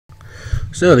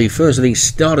So the first of these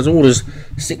starters orders,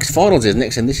 6 finals is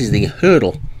next, and this is the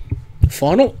hurdle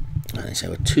final. And it's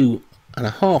over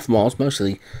 2.5 miles. Most of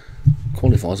the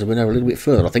qualifiers have been over a little bit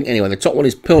further, I think. Anyway, the top one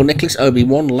is Pearl Necklace,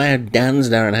 Obi-Wan, Loud Dans,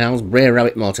 Darren Howells, Brer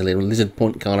Rabbit, Martin Little, Lizard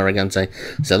Point, Carla Aragante,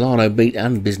 Zolano Beat,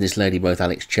 and Business Lady, both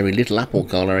Alex Cherry, Little Apple,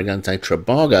 Carla Aragante,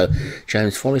 Trabago,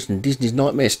 James Forrest, and Disney's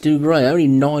Nightmare, Stu Gray. Only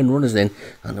 9 runners then,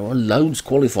 and there were loads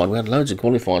qualified. We had loads of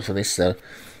qualifiers for this, so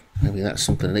maybe that's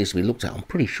something that needs to be looked at. I'm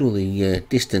pretty sure the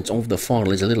distance of the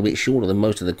final is a little bit shorter than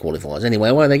most of the qualifiers. Anyway,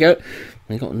 away they go.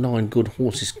 We've got 9 good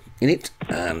horses in it,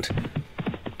 and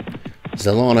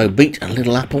Zolano Beat and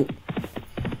Little Apple,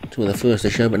 2 of the first to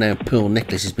show, but now Pearl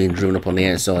Necklace is being driven up on the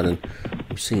outside, and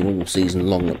we've seen all season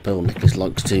long that Pearl Necklace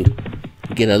likes to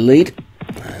get a lead.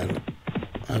 And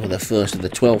over the first of the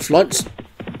 12 flights,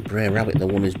 Brer Rabbit, the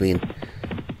one who's being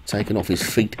taken off his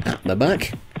feet at the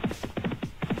back,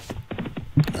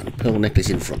 and Pearl Necklace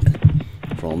in front.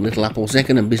 From Little Apple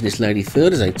second and Business Lady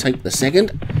third as they take the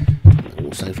second.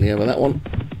 All safely over that one,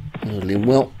 hurdling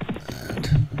well,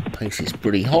 and pace is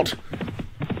pretty hot.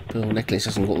 Pearl Necklace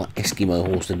hasn't got that Eskimo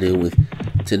horse to deal with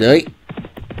today.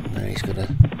 Now he's got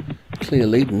a clear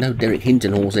lead, and no Derek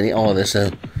Hinton horse in it either,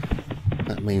 so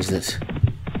that means that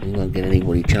he won't get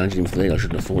anybody challenging him for the lead. I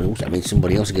shouldn't have thought. Also, that means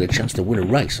somebody else will get a chance to win a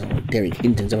race. Oh, Derek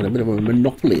Hinton's having a bit of a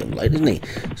monopoly of late, isn't he?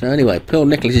 So anyway, Pearl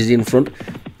Necklace is in front.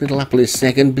 Little Apple is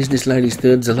second, Business Lady's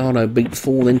third, Zolano Beat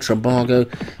fourth, then Trabago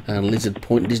and Lizard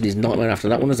Point, Disney's Nightmare after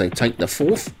that one as they take the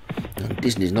fourth. And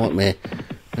Disney's Nightmare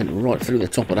went right through the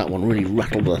top of that one, really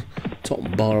rattled the top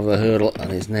bar of the hurdle,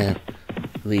 and is now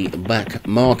the back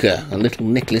marker. A Little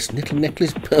Necklace,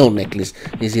 Pearl Necklace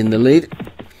is in the lead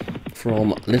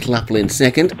from Little Apple in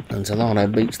second, and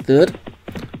Zolano Beats third.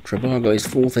 Trabago is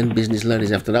fourth, then Business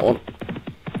Ladies after that one.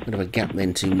 Bit of a gap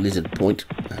then to Lizard Point,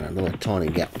 and another tiny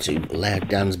gap to Loud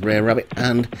Dan's Brer Rabbit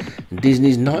and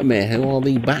Disney's Nightmare, who are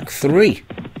the back 3.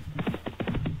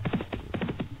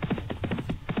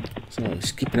 So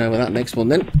skipping over that next one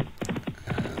then,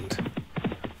 and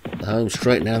the home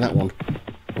straight now. That one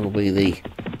will be the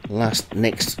last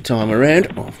next time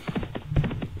around. Oh,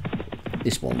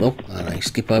 this one will, and I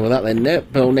skip over that then. Now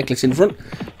Pearl Necklace in front,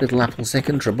 Little Apple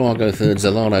second, Trabago third,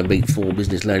 Zolano Beat 4,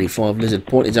 Business Lady 5, Lizard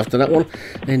Point is after that one,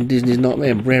 then Disney's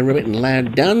Nightmare, Brer Rabbit and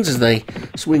Loud Dans as they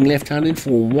swing left-handed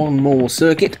for one more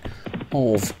circuit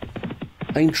of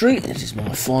Aintree. This is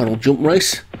my final jump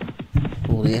race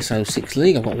for the SO6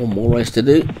 League. I've got one more race to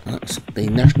do. That's the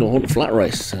National Hunt Flat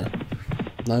Race. So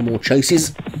no more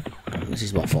chases. This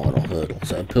is my final hurdle.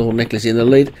 So Pearl Necklace in the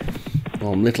lead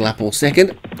from Little Apple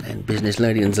second, and Business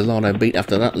Lady and Zolano Beat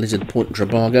after that, Lizard Point,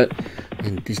 Trabago,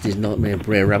 and Disney's Nightmare,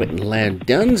 Brer Rabbit and Loud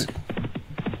Dans.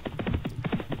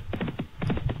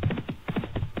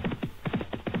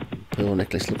 Pearl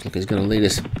Necklace looks like he's going to lead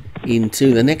us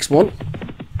into the next one.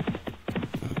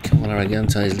 Carla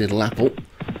Aragante's Little Apple,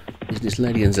 Business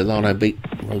Lady and Zolano Beat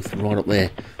both right up there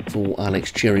for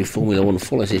Alex Cherry. Formula 1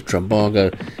 follows his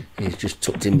Trabago, he's just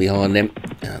tucked in behind them,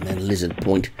 and then Lizard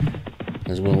Point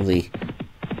as well, the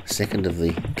second of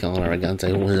the Carla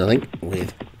Aragante horses, I think,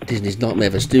 with Disney's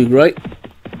Nightmare for Stu Gray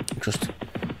just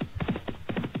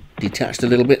detached a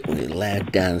little bit, with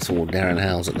Loud Dance or Darren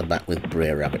Howells at the back with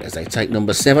Brer Rabbit as they take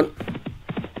number 7.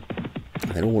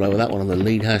 And they're all over that one, and the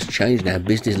lead has changed now.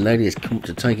 Business Lady has come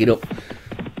to take it up,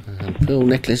 and Pearl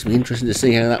Necklace will be interesting to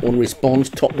see how that one responds.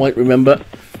 Top weight, remember,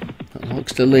 that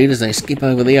likes to lead as they skip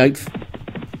over the 8th.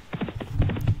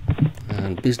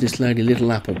 And Business Lady,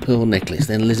 Little Apple, Pearl Necklace,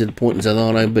 then Lizard Point and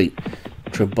Zolano Beat,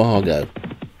 Trabago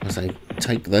as they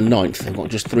take the 9th. They've got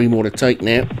just 3 more to take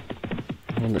now.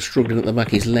 One that's struggling at the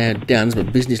back is Loud Dans,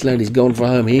 but Business Lady's gone for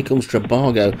home. Here comes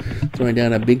Trabago throwing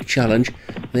down a big challenge.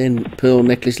 Then Pearl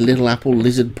Necklace, Little Apple,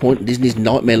 Lizard Point, Disney's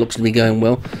Nightmare looks to be going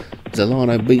well.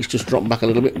 Zolano Beats just dropped back a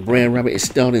little bit. Brer Rabbit is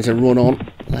starting to run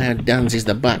on. Loud Dans is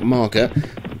the back marker.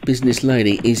 Business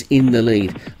Lady is in the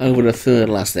lead over the third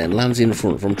last then, lands in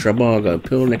front from Trabago.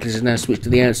 Pearl Necklace has now switched to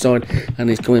the outside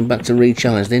and is coming back to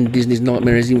re-challenge. Then Disney's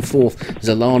Nightmare is in 4th.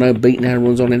 Zolano Beat now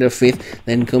runs on into 5th.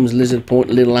 Then comes Lizard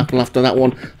Point, Little Apple after that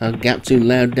one. A gap to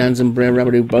Loud Dans and Brer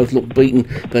Rabbit, who both look beaten,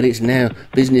 but it's now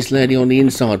Business Lady on the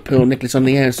inside, Pearl Necklace on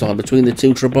the outside between the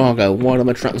 2 Trabago. Wide on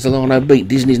the track, Zolano Beat.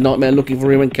 Disney's Nightmare looking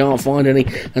for him and can't find any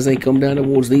as they come down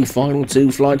towards the final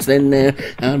 2 flights then now.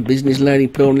 And Business Lady,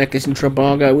 Pearl Necklace and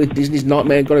Trabago with Disney's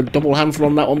Nightmare. Got a double handful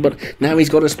on that one, but now he's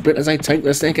got a split as they take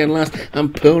the second last,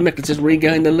 and Pearl Necklace has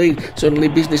regained the lead. Suddenly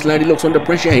Business Lady looks under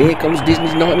pressure. Here comes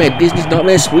Disney's Nightmare. Disney's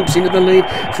Nightmare swoops into the lead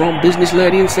from Business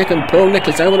Lady in second. Pearl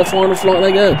Necklace over the final flight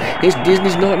they go. It's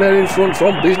Disney's Nightmare in front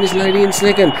from Business Lady in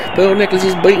second. Pearl Necklace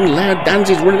is beaten. Loud Dance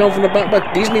is running on from the back,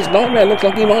 but Disney's Nightmare looks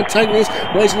like he might take this.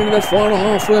 Racing into the final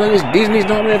half wheel, and it's Disney's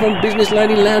Nightmare from Business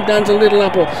Lady, Loud Dance and Little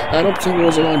Apple, and up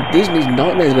towards the line. Disney's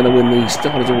Nightmare is going to win the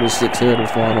Starters Order 6 hurdle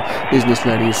final. Business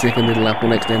Lady in second, Little Apple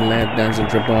next, then Loud Dance and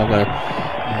Trivago,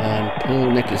 and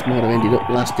Pearl Necklace might have ended up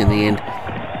last in the end.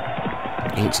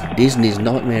 It's Disney's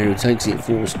Nightmare who takes it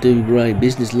for Stu Gray.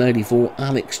 Business Lady for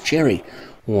Alex Cherry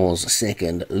was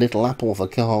second. Little Apple for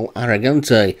Carl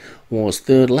Aragante was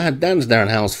third. Loud Dance, Darren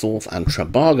Howes fourth, and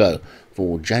Trivago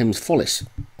for James Follis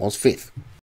was fifth.